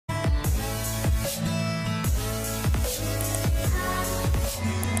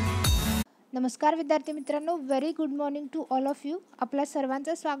नमस्कार विद्यार्थी मित्रांनो, very good morning to all of you. आपल्या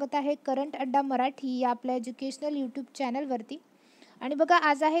सर्वांचं स्वागत आहे करंट अड्डा मराठी या आपल्या एज्युकेशनल यूट्यूब चॅनलवरती. आणि बघा,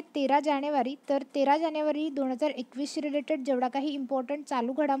 आज आहे 13 जानेवारी. तर 13 जानेवारी 2021शी रिलेटेड जेवढा काही इम्पॉर्टंट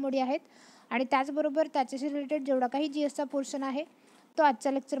चालू घडामोडी आहेत आणि त्याचबरोबर त्याच्याशी रिलेटेड जेवढा काही GSचा पोर्शन आहे तो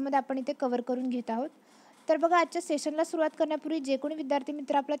आजच्या लेक्चरमध्ये आपण इथे कव्हर करून घेत आहोत. तर बघा, आजच्या सेशनला सुरुवात करण्यापूर्वी जे कोणी विद्यार्थी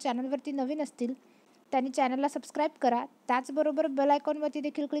मित्र आपल्या चॅनलवरती नवीन असतील त्यांनी चॅनलला सबस्क्राईब करा. त्याचबरोबर बेल आयकॉनवरती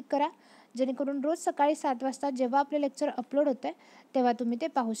देखील क्लिक करा, जेणेकरून रोज सकाळी 7 वाजता जेव्हा आपले लेक्चर अपलोड होतं आहे तेव्हा तुम्ही ते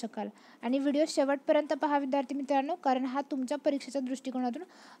पाहू शकाल. आणि व्हिडिओ शेवटपर्यंत पहा विद्यार्थी मित्रांनो, कारण हा तुमच्या परीक्षेच्या दृष्टिकोनातून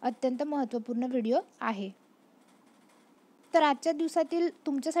अत्यंत महत्त्वपूर्ण व्हिडिओ आहे. तर आजच्या दिवसातील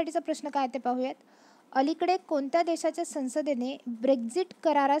तुमच्यासाठीचा प्रश्न काय ते पाहूयात. अलीकडे कोणत्या देशाच्या संसदेने ब्रेक्झिट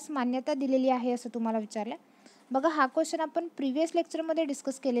करारास मान्यता दिलेली आहे असं तुम्हाला विचारलं. बघा, हा क्वेश्चन आपण प्रिव्हियस लेक्चरमध्ये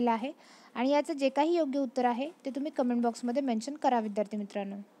डिस्कस केलेला आहे आणि याचं जे काही योग्य उत्तर आहे ते तुम्ही कमेंट बॉक्समध्ये मेन्शन करा विद्यार्थी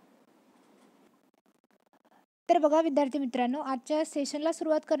मित्रांनो. तर बघा विद्यार्थी मित्रांनो, आजच्या सेशनला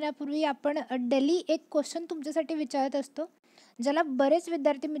सुरुवात करण्यापूर्वी आपण डेली एक क्वेश्चन तुमच्यासाठी विचारत असतो, ज्याला बरेच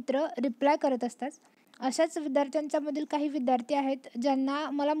विद्यार्थी मित्र रिप्लाय करत असतात. अशाच विद्यार्थ्यांच्यामधील काही विद्यार्थी आहेत ज्यांना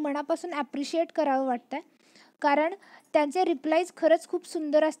मला मनापासून ॲप्रिशिएट करावं वाटतं, कारण त्यांचे रिप्लायज खरंच खूप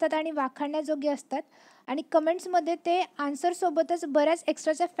सुंदर असतात आणि वाखाणण्याजोगे असतात. आणि कमेंट्समध्ये ते आन्सरसोबतच बऱ्याच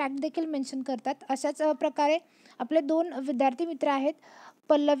एक्स्ट्राच्या फॅक्ट देखील मेन्शन करतात. अशाच प्रकारे आपले 2 विद्यार्थी मित्र आहेत,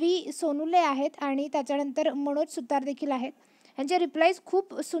 पल्लवी सोनुले आहेत आणि त्याच्यानंतर मनोज सुतार देखील आहेत. यांचे रिप्लायज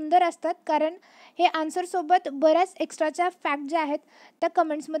खूप सुंदर असतात, कारण हे आन्सरसोबत बऱ्याच एक्स्ट्राच्या फॅक्ट ज्या आहेत त्या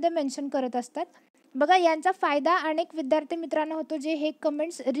कमेंट्समध्ये मेन्शन करत असतात. बघा, यांचा फायदा अनेक विद्यार्थी मित्रांना होतो जे हे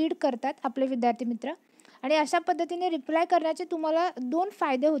कमेंट्स रीड करतात आपले विद्यार्थी मित्र. आणि अशा पद्धतीने रिप्लाय करण्याचे तुम्हाला 2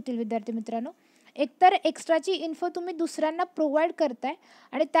 फायदे होतील विद्यार्थी मित्रांनो. एकतर एक्स्ट्राची इन्फो तुम्ही दुसऱ्यांना प्रोव्हाइड करताय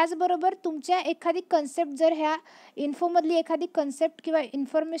आणि त्याचबरोबर तुमच्या एखादी कन्सेप्ट, जर ह्या इन्फोमधली एखादी कन्सेप्ट किंवा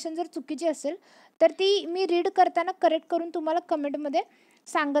इन्फॉर्मेशन जर चुकीची असेल तर ती मी रीड करताना करेक्ट करून तुम्हाला कमेंटमध्ये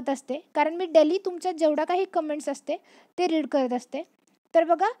सांगत असते, कारण मी डेली तुमच्या जेवढा काही कमेंट्स असते ते रीड करत असते. तर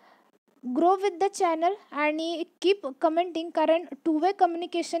बघा, ग्रो विथ द चॅनल आणि कीप कमेंटिंग, कारण 2 way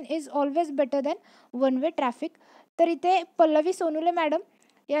communication is always better than 1 way traffic. तर इथे पल्लवी सोनुले मॅडम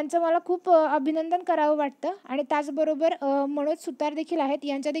यांचं मला खूप अभिनंदन करावं वाटतं. आणि त्याचबरोबर मनोज सुतार देखील आहेत,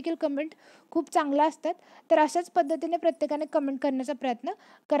 यांच्या देखील कमेंट खूप चांगल्या असतात. तर अशाच पद्धतीने प्रत्येकाने कमेंट करण्याचा प्रयत्न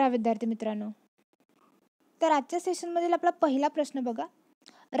करा विद्यार्थी मित्रांनो. तर आजच्या सेशनमधील आपला पहिला प्रश्न बघा,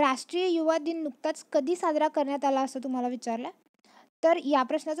 राष्ट्रीय युवा दिन नुकताच कधी साजरा करण्यात आला असं तुम्हाला विचारलं. तर या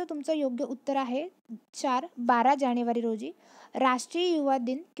प्रश्नाचं तुमचं योग्य उत्तर आहे 12 जानेवारी रोजी राष्ट्रीय युवा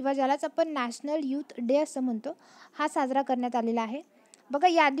दिन, किंवा ज्यालाच आपण नॅशनल यूथ डे असं म्हणतो, हा साजरा करण्यात आलेला आहे. बघा,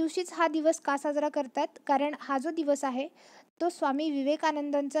 या दिवशीच हा दिवस का साजरा करतात, कारण हा जो दिवस आहे तो स्वामी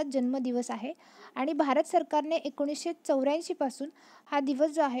विवेकानंदांचा जन्मदिवस आहे आणि भारत सरकारने 1984 पासून हा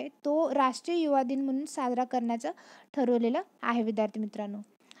दिवस जो आहे तो राष्ट्रीय युवा दिन म्हणून साजरा करण्याचं ठरवलेलं आहे विद्यार्थी मित्रांनो.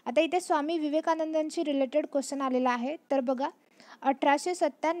 आता इथे स्वामी विवेकानंदांशी रिलेटेड क्वेश्चन आलेला आहे. तर बघा,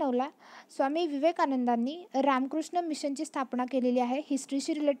 1897ला स्वामी विवेकानंदांनी रामकृष्ण मिशनची स्थापना केलेली आहे.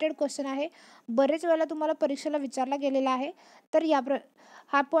 हिस्ट्रीशी रिलेटेड क्वेश्चन आहे, बरेच वेळेला तुम्हाला परीक्षेला विचारला गेलेला आहे. तर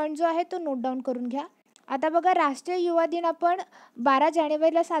हा पॉईंट जो आहे तो नोट डाऊन करून घ्या. आता बघा, राष्ट्रीय युवा दिन आपण 12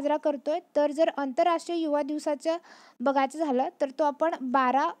 जानेवारीला साजरा करतोय, तर जर आंतरराष्ट्रीय युवा दिवसाचं बघायचं झालं तर तो आपण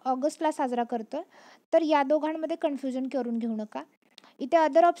 12 ऑगस्टला साजरा करतोय. तर या दोघांमध्ये कन्फ्युजन करून घेऊ नका. इथे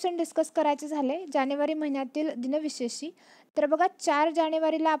अदर ऑप्शन डिस्कस करायचे झाले जानेवारी महिन्यातील दिनविशेषी, तर बघा 4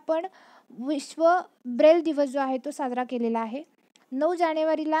 जानेवारीला आपण विश्व ब्रेल दिवस जो आहे तो साजरा केलेला आहे. 9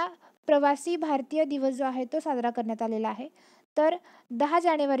 जानेवारीला प्रवासी भारतीय दिवस जो आहे तो साजरा करण्यात आलेला आहे. तर 10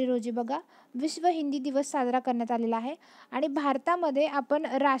 जानेवारी रोजी बघा विश्व हिंदी दिवस साजरा करण्यात आलेला आहे. आणि भारतामध्ये आपण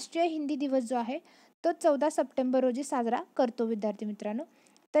राष्ट्रीय हिंदी दिवस जो आहे तो 14 सप्टेंबर रोजी साजरा करतो विद्यार्थी मित्रांनो.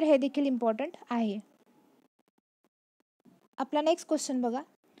 तर हे देखील इम्पॉर्टंट आहे. आपला नेक्स्ट क्वेश्चन बघा,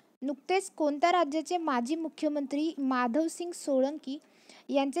 नुकतेच कोणत्या राज्याचे माजी मुख्यमंत्री माधवसिंग सोळंकी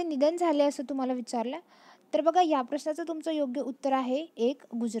यांचे निधन झाले असं तुम्हाला विचारलं. तर बघा, या प्रश्नाचं तुमचं योग्य उत्तर आहे 1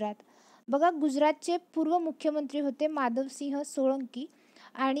 गुजरात. बघा, गुजरातचे पूर्व मुख्यमंत्री होते माधवसिंह सोळंकी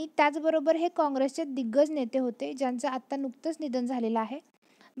आणि त्याचबरोबर हे काँग्रेसचे दिग्गज नेते होते ज्यांचं आत्ता नुकतंच निधन झालेलं आहे.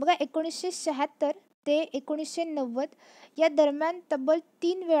 बघा, 1976 ते 1990 या दरम्यान तब्बल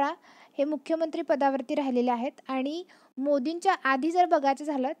 3 वेळा हे मुख्यमंत्री पदावरती राहिलेले आहेत आणि मोदींच्या आधी जर बघायचं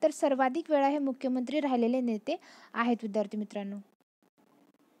झालं तर सर्वाधिक वेळा हे मुख्यमंत्री राहिलेले नेते आहेत विद्यार्थी मित्रांनो.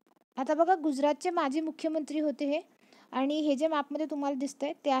 आता बघा, गुजरातचे माजी मुख्यमंत्री होते हे, आणि हे जे मॅपमध्ये तुम्हाला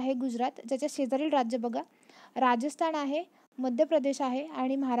दिसतंय ते आहे गुजरात, ज्याच्या शेजारील राज्य बघा राजस्थान आहे, मध्य प्रदेश आहे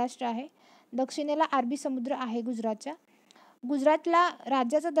आणि महाराष्ट्र आहे. दक्षिणेला अरबी समुद्र आहे गुजरातच्या. गुजरातला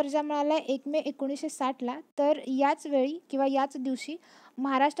राज्याचा दर्जा मिळाला 1 मे 1960ला, तर याच वेळी किंवा याच दिवशी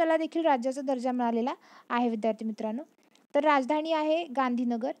महाराष्ट्राला देखील राज्याचा दर्जा मिळालेला आहे विद्यार्थी मित्रांनो. तर राजधानी आहे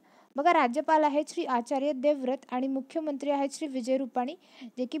गांधीनगर. बघा, राज्यपाल आहेत श्री आचार्य देवव्रत आणि मुख्यमंत्री आहेत श्री विजय रुपाणी,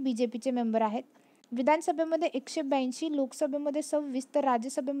 जे की BJPचे मेंबर आहेत. विधानसभेमध्ये 182, लोकसभेमध्ये 26, तर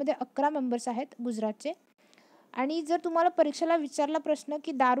राज्यसभेमध्ये 11 मेंबर्स आहेत गुजरातचे. आणि जर तुम्हाला परीक्षेला विचारला प्रश्न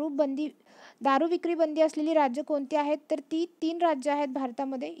की दारू विक्री बंदी असलेली राज्य कोणती आहेत, तर ती 3 राज्य आहेत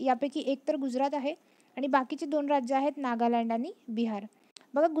भारतामध्ये. यापैकी एक तर गुजरात आहे आणि बाकीची 2 राज्य आहेत नागालँड आणि बिहार.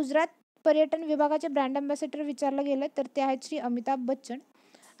 बघा, गुजरात पर्यटन विभागाचे ब्रँड अँबॅसेडर विचारलं गेलं तर ते आहेत श्री अमिताभ बच्चन.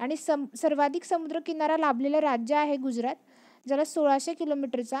 आणि सर्वाधिक समुद्रकिनारा लाभलेलं राज्य आहे गुजरात, ज्याला 1600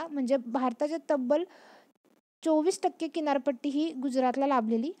 किलोमीटरचा म्हणजे भारताच्या तब्बल 24% किनारपट्टी ही गुजरातला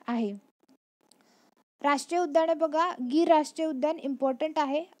लाभलेली आहे. राष्ट्रीय उद्याने बघा, गीर राष्ट्रीय उद्यान इम्पॉर्टंट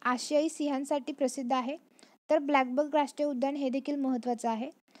आहे, आशियाई सिंहांसाठी प्रसिद्ध आहे. तर ब्लॅकबक राष्ट्रीय उद्यान हे देखील महत्त्वाचं आहे.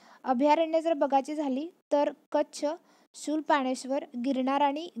 अभयारण्य जर बघायची झाली तर कच्छ, शूलपाणेश्वर, गिरनार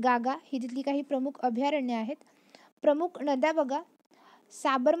आणि गागा ही तिथली काही प्रमुख अभयारण्य आहेत. प्रमुख नद्या बघा,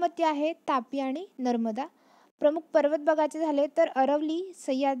 साबरमती आहे, तापी आणि नर्मदा. प्रमुख पर्वत बघायचे झाले तर अरवली,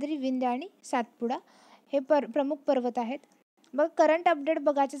 सह्याद्री, विंध्य आणि सातपुडा हे प्रमुख पर्वत आहेत. मग करंट अपडेट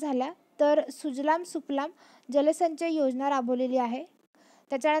बघायचं झाला तर सुजलाम सुफलाम जलसंचय योजना राबवलेली आहे.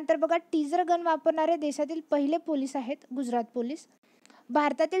 त्याच्यानंतर बघा, टीजर गन वापरणारे देशातील पहिले पोलीस आहेत गुजरात पोलीस.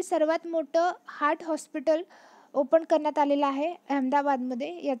 भारतातील सर्वात मोठं हार्ट हॉस्पिटल ओपन करण्यात आलेलं आहे अहमदाबादमध्ये.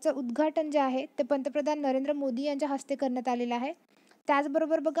 याचं उद्घाटन जे आहे ते पंतप्रधान नरेंद्र मोदी यांच्या हस्ते करण्यात आलेलं आहे.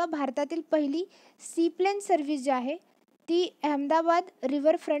 त्याचबरोबर बघा, भारतातील पहिली सीप्लेन सर्व्हिस जी आहे ती अहमदाबाद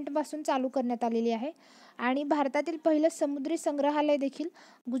रिव्हरफ्रंटपासून चालू करण्यात आलेली आहे. आणि भारतातील पहिलं समुद्री संग्रहालय देखील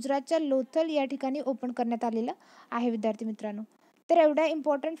गुजरातच्या लोथल या ठिकाणी ओपन करण्यात आलेलं आहे विद्यार्थी मित्रांनो. तर एवढ्या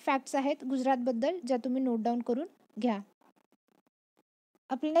इम्पॉर्टंट फॅक्ट्स आहेत गुजरातबद्दल, ज्या तुम्ही नोट डाऊन करून घ्या.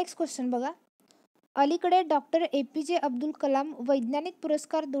 आपलं नेक्स्ट क्वेश्चन बघा, अलीकडे डॉक्टर APJ अब्दुल कलाम वैज्ञानिक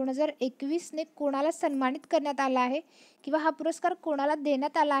पुरस्कार 2021ने कोणाला सन्मानित करण्यात आला आहे किंवा हा पुरस्कार कोणाला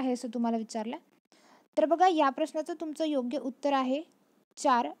देण्यात आला आहे असं तुम्हाला विचारलं. तर बघा, या प्रश्नाचं तुमचं योग्य उत्तर आहे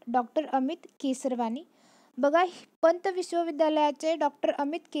 4, डॉक्टर अमित केसरवानी. बघा, पंत विश्वविद्यालयाचे डॉक्टर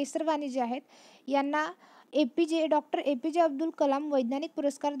अमित केसरवानी जे आहेत यांना डॉक्टर APJ अब्दुल कलाम वैज्ञानिक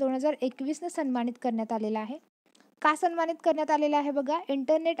पुरस्कार 2021ने सन्मानित करण्यात आलेला आहे. का सन्मानित करण्यात आलेला आहे? बघा,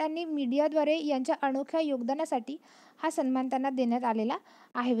 इंटरनेट आणि मीडियाद्वारे यांच्या अनोख्या योगदानासाठी हा सन्मान त्यांना देण्यात आलेला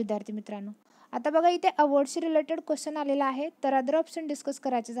आहे विद्यार्थी मित्रांनो. आता बघा, इथे अवॉर्डशी रिलेटेड क्वेश्चन आलेला आहे. तर अदर ऑप्शन डिस्कस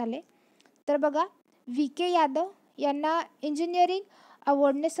करायचे झाले तर बघा, VK यादव यांना इंजिनिअरिंग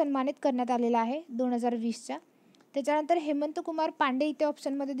अवॉर्डने सन्मानित करण्यात आलेला आहे 2020च्या. त्याच्यानंतर हेमंत कुमार पांडे इथे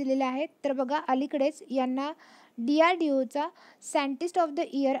ऑप्शनमध्ये दिलेले आहेत. तर बघा, अलीकडेच यांना DRDOचा सायंटिस्ट ऑफ द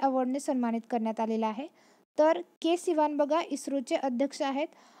इयर अवॉर्डने सन्मानित करण्यात आलेला आहे. तर के सिवान बघा, इस्रोचे अध्यक्ष आहेत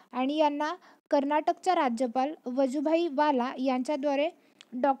आणि यांना कर्नाटकच्या राज्यपाल वजुभाई वाला यांच्याद्वारे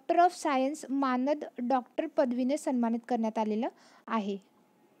डॉक्टर ऑफ सायन्स मानद डॉक्टर पदवीने सन्मानित करण्यात आलेलं आहे.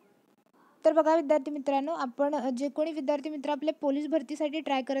 तर बघा विद्यार्थी मित्रांनो, आपण जे कोणी विद्यार्थी मित्र आपले पोलीस भरतीसाठी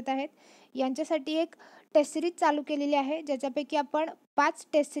ट्राय करत आहेत यांच्यासाठी एक टेस्ट सिरीज चालू केलेली आहे, ज्याच्यापैकी आपण 5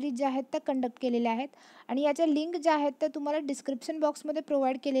 टेस्ट सिरीज ज्या आहेत त्या कंडक्ट केलेल्या आहेत आणि याच्या लिंक ज्या आहेत त्या तुम्हाला डिस्क्रिप्शन बॉक्समध्ये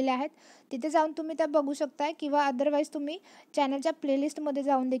प्रोव्हाइड केलेल्या आहेत. तिथे जाऊन तुम्ही त्या बघू शकताय किंवा अदरवाईज तुम्ही चॅनलच्या प्लेलिस्टमध्ये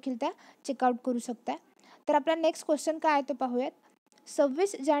जाऊन देखील त्या चेकआउट करू शकताय. तर आपला नेक्स्ट क्वेश्चन काय आहे तो पाहूयात.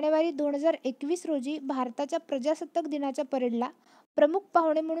 26 जानेवारी 2021 रोजी भारताच्या प्रजासत्ताक दिनाच्या परेडला प्रमुख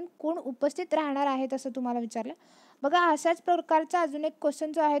पाहुणे म्हणून कोण उपस्थित राहणार आहेत असं तुम्हाला विचारलं. बघा, अशाच प्रकारचा अजून एक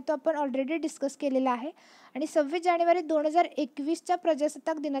क्वेश्चन जो आहे तो आपण ऑलरेडी डिस्कस केलेला आहे आणि 26 जानेवारी 2021च्या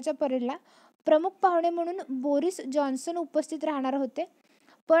प्रजासत्ताक दिनाच्या परेडला प्रमुख पाहुणे म्हणून बोरिस जॉन्सन उपस्थित राहणार होते.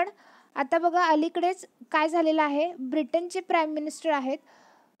 पण आता बघा, अलीकडेच काय झालेलं आहे, ब्रिटनचे प्राईम मिनिस्टर आहेत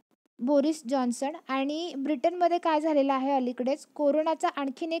बोरिस जॉन्सन आणि ब्रिटनमध्ये काय झालेलं आहे, अलीकडेच कोरोनाचा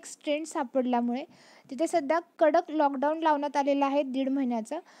आणखीन एक स्ट्रेन सापडल्यामुळे तिथे सध्या कडक लॉकडाऊन लावण्यात आलेलं आहे 1.5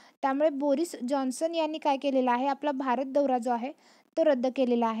 महिन्याचं. त्यामुळे बोरिस जॉन्सन यांनी काय केलेलं आहे, आपला भारत दौरा जो आहे तो रद्द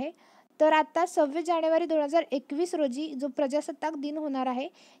केलेला आहे. तर आता 26 जानेवारी 2021 रोजी जो प्रजासत्ताक दिन होणार आहे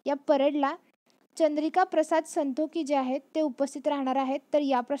या परेडला चंद्रिका प्रसाद संतोखी जे आहेत ते उपस्थित राहणार आहेत. तर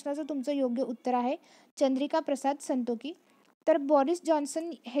या प्रश्नाचं तुमचं योग्य उत्तर आहे चंद्रिका प्रसाद संतोखी. तर बोरिस जॉन्सन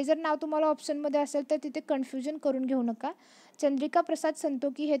हे जर नाव तुम्हाला ऑप्शनमध्ये असेल तर तिथे कन्फ्युजन करून घेऊ नका. चंद्रिका प्रसाद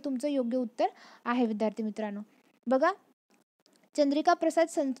संतोखी हे तुमचं योग्य उत्तर आहे विद्यार्थी मित्रांनो. बघा, चंद्रिका प्रसाद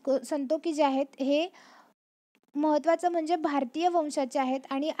संतोखी जे आहेत हे महत्त्वाचं म्हणजे भारतीय वंशाचे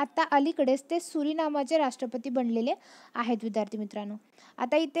आहेत आणि आता अलीकडेच ते सुरिनामाचे राष्ट्रपती बनलेले आहेत विद्यार्थी मित्रांनो.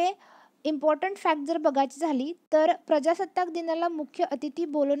 आता इथे इम्पॉर्टंट फॅक्ट जर बघायची झाली तर प्रजासत्ताक दिनाला मुख्य अतिथी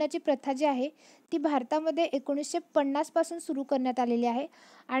बोलवण्याची प्रथा जी आहे ती भारतामध्ये 1950 पासून सुरू करण्यात आलेली आहे.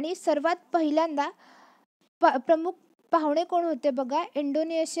 आणि सर्वात पहिल्यांदा प्रमुख पाहुणे कोण होते बघा,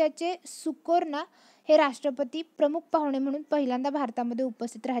 इंडोनेशियाचे सुकोर्ना हे राष्ट्रपती प्रमुख पाहुणे म्हणून पहिल्यांदा भारतामध्ये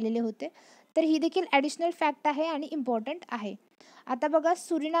उपस्थित राहिलेले होते. तर ही देखील ॲडिशनल फॅक्ट आहे आणि इम्पॉर्टंट आहे. आता बघा,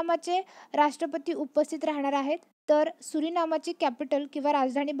 सुरिनामाचे राष्ट्रपती उपस्थित राहणार आहेत. तर सुरिनामाची कॅपिटल किंवा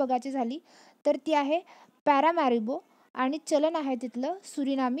राजधानी बघायची झाली तर ती आहे पॅरामॅरिबो आणि चलन आहे तिथलं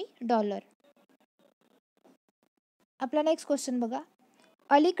सुरिनामी डॉलर. आपला नेक्स्ट क्वेश्चन बघा,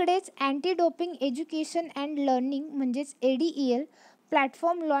 अलीकडेच anti doping education and learning म्हणजेच ADEL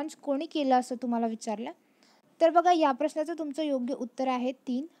प्लॅटफॉर्म लॉन्च कोणी केलं असं तुम्हाला विचारलं. तर बघा, या प्रश्नाचं तुमचं योग्य उत्तर आहे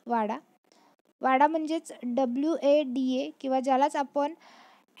 3 वाडा. वाडा म्हणजेच WADA किंवा ज्यालाच आपण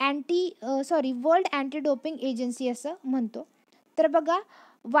वर्ल्ड अँटी डोपिंग एजन्सी असं म्हणतो. तर बघा,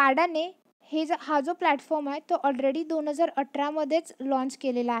 वाडाने हा जो प्लॅटफॉर्म आहे तो ऑलरेडी 2018मध्येच लॉन्च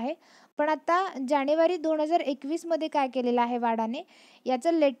केलेला आहे. पण आता जानेवारी 2021मध्ये काय केलेलं आहे वाडाने,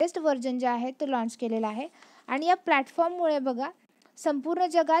 याचं लेटेस्ट व्हर्जन जे आहे तो लॉन्च केलेलं आहे. आणि या प्लॅटफॉर्ममुळे बघा, संपूर्ण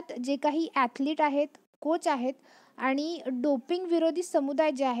जगात जे काही ॲथलीट आहेत, कोच आहेत आणि डोपिंग विरोधी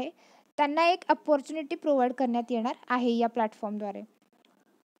समुदाय जे आहे त्यांना एक अपॉर्च्युनिटी प्रोव्हाइड करण्यात येणार आहे या प्लॅटफॉर्मद्वारे.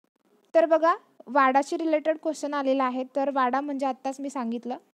 तर बघा, वाडाशी रिलेटेड क्वेश्चन आलेला आहे. तर वाडा म्हणजे आत्ताच मी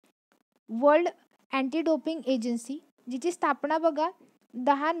सांगितलं वर्ल्ड अँटी डोपिंग एजन्सी, जिची स्थापना बघा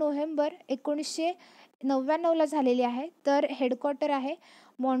 10 नोव्हेंबर 1999ला झालेली आहे. तर हेडक्वार्टर आहे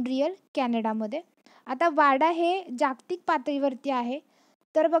मॉन्ट्रियल, कॅनडामध्ये. आता वाडा हे जागतिक पातळीवरती आहे.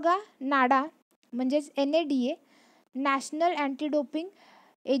 तर बघा, नाडा म्हणजेच NADA national anti doping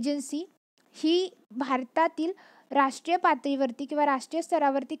agency ही भारतातील राष्ट्रीय पातळीवरती किंवा राष्ट्रीय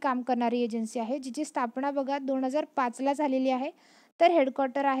स्तरावरती काम करणारी एजन्सी आहे, जिची स्थापना बघा 2005ला झालेली आहे. तर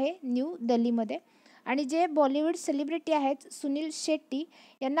हेडक्वार्टर आहे न्यू दिल्लीमध्ये. आणि जे बॉलिवूड सेलिब्रिटी आहेत सुनील शेट्टी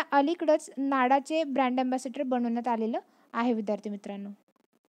यांना अलीकडंच नाडाचे ब्रँड ॲम्बॅसेडर बनवण्यात आलेलं आहे विद्यार्थी मित्रांनो.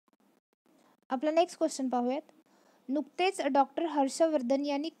 आपला नेक्स्ट क्वेश्चन पाहूयात. नुकतेच डॉक्टर हर्षवर्धन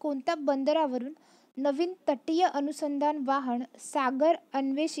यांनी कोणत्या बंदरावरून नवीन तटीय अनुसंधान वाहन सागर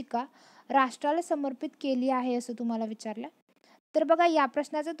अन्वेषिका राष्ट्राला समर्पित केली आहे असं तुम्हाला विचारलं. तर बघा, या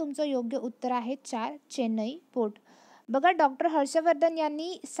प्रश्नाचं तुमचं योग्य उत्तर आहे 4 चेन्नई पोर्ट. बघा, डॉक्टर हर्षवर्धन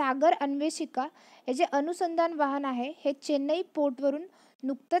यांनी सागर अन्वेषिका हे जे अनुसंधान वाहन आहे हे चेन्नई पोर्टवरून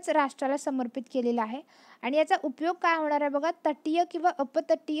नुकतंच राष्ट्राला समर्पित केलेलं आहे. आणि याचा उपयोग काय होणार आहे बघा, तटीय किंवा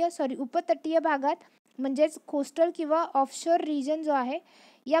उपतटीय भागात म्हणजेच कोस्टल किंवा ऑफशोर रिजन जो आहे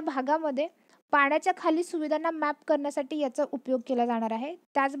या भागामध्ये पाण्याच्या खाली सुविधांना मॅप करण्यासाठी याचा उपयोग केला जाणार आहे.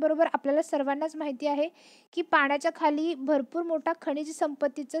 त्याचबरोबर आपल्याला सर्वांनाच माहिती आहे की पाण्याच्या खाली भरपूर मोठा खनिज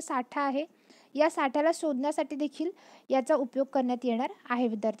संपत्तीचा साठा आहे. या साठ्याला शोधण्यासाठी देखील याचा उपयोग करण्यात येणार आहे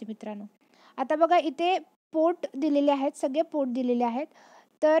विद्यार्थी मित्रांनो. आता बघा, इथे पोर्ट दिलेले आहेत, सगळे पोर्ट दिलेले आहेत.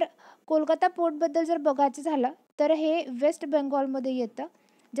 तर कोलकाता पोर्टबद्दल जर बघायचं झालं तर हे वेस्ट बेंगॉलमध्ये येतं,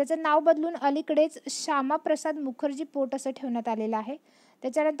 ज्याचं नाव बदलून अलीकडेच श्यामाप्रसाद मुखर्जी पोर्ट असं ठेवण्यात आलेलं आहे.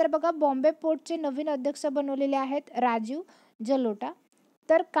 त्याच्यानंतर बघा, बॉम्बे पोर्टचे नवीन अध्यक्ष बनवलेले आहेत राजीव जलोटा.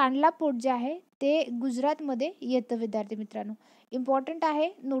 तर कांडला पोर्ट जे आहे ते गुजरातमध्ये येतं विद्यार्थी मित्रांनो. इम्पॉर्टंट आहे,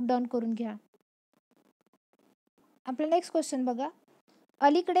 नोट डाऊन करून घ्या. आपला नेक्स्ट क्वेश्चन बघा,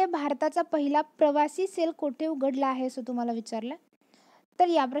 अलीकडे भारताचा पहिला प्रवासी सेल कोठे उघडला आहे असं तुम्हाला विचारलं. तर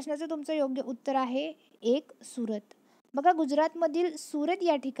या प्रश्नाचं तुमचं योग्य उत्तर आहे 1 सुरत. बघा, गुजरातमधील सुरत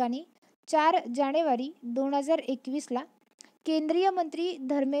या ठिकाणी 4 जानेवारी 2021ला केंद्रीय मंत्री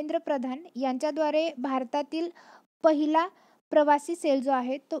धर्मेंद्र प्रधान यांच्याद्वारे भारतातील पहिला प्रवासी सेल जो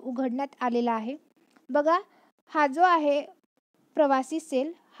आहे तो उघडण्यात आलेला आहे. बघा, हा जो आहे प्रवासी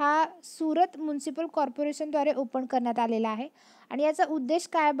सेल हा सुरत म्युनिसिपल कॉर्पोरेशनद्वारे ओपन करण्यात आलेला आहे. आणि याचा उद्देश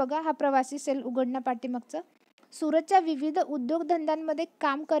काय आहे बघा, हा प्रवासी सेल उघडण्यापाठीमागचं सुरतच्या विविध उद्योगधंद्यांमध्ये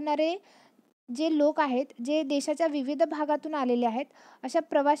काम करणारे जे लोक आहेत, जे देशाच्या विविध भागातून आलेले आहेत, अशा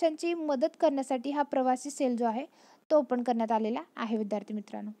प्रवाशांची मदत करण्यासाठी हा प्रवासी सेल जो आहे तो ओपन करण्यात आलेला आहे विद्यार्थी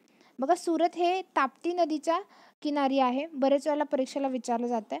मित्रांनो. बघा, सुरत हे ताप्ती नदीच्या किनारी आहे. बरेच वेळेला परीक्षेला विचारलं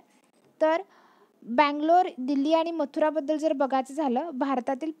जातं. तर बँगलोर, दिल्ली आणि मथुराबद्दल जर बघायचं झालं,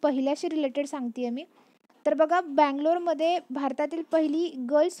 भारतातील पहिल्याशी रिलेटेड सांगते मी. तर बघा, बँगलोरमध्ये भारतातील पहिली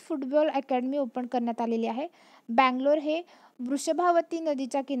गर्ल्स फुटबॉल अकॅडमी ओपन करण्यात आलेली आहे. बँगलोर हे वृषभावती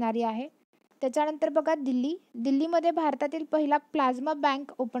नदीच्या किनारी आहे. त्याच्यानंतर बघा, दिल्लीमध्ये भारतातील पहिला प्लाझ्मा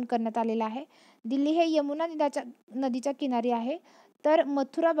बँक ओपन करण्यात आलेला आहे. दिल्ली हे यमुना नदीच्या किनारी आहे. तर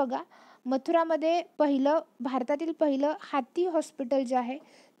मथुरा बघा, मथुरामध्ये भारतातील पहिलं हाती हॉस्पिटल जे आहे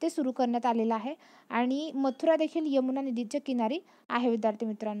ते सुरू करण्यात आलेलं आहे. आणि मथुरा देखील यमुना नदीच्या किनारी आहे विद्यार्थी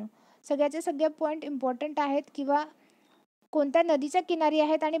मित्रांनो. सगळे पॉईंट इम्पॉर्टंट आहेत किंवा कोणत्या नदीच्या किनारी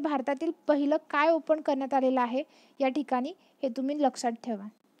आहेत आणि भारतातील पहिलं काय ओपन करण्यात आलेलं आहे या ठिकाणी, हे तुम्ही लक्षात ठेवा.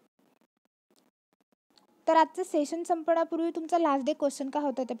 तर आजचं सेशन संपण्यापूर्वी तुमचा लास्ट डे क्वेश्चन काय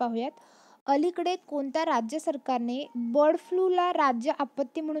होता ते पाहूयात. अलीकडे कोणत्या राज्य सरकारने बर्ड फ्लूला राज्य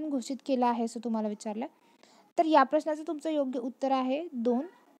आपत्ती म्हणून घोषित केलं आहे असं तुम्हाला विचारलं. तर या प्रश्नाचं तुमचं योग्य उत्तर आहे 2,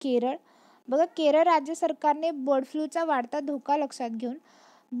 केरळ. बघा, केरळ राज्य सरकारने बर्ड फ्लूचा वाढता धोका लक्षात घेऊन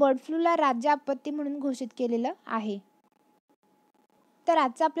बर्ड फ्लूला राज्य आपत्ती म्हणून घोषित केलेलं आहे. तर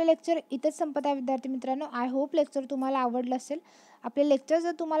आजचं आपलं लेक्चर इथंच संपत आहे विद्यार्थी मित्रांनो. आय होप लेक्चर तुम्हाला आवडलं असेल. आपले लेक्चर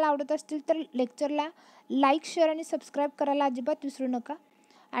जर तुम्हाला आवडत असतील तर लेक्चरला लाईक, शेअर आणि सबस्क्राईब करायला अजिबात विसरू नका.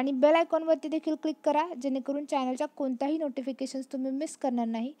 आणि बेल आयकॉनवरती देखील क्लिक करा, जेणेकरून चॅनलच्या कोणत्याही नोटिफिकेशन्स तुम्ही मिस करणार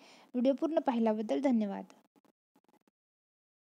नाही. व्हिडिओ पूर्ण पाहिल्याबद्दल धन्यवाद.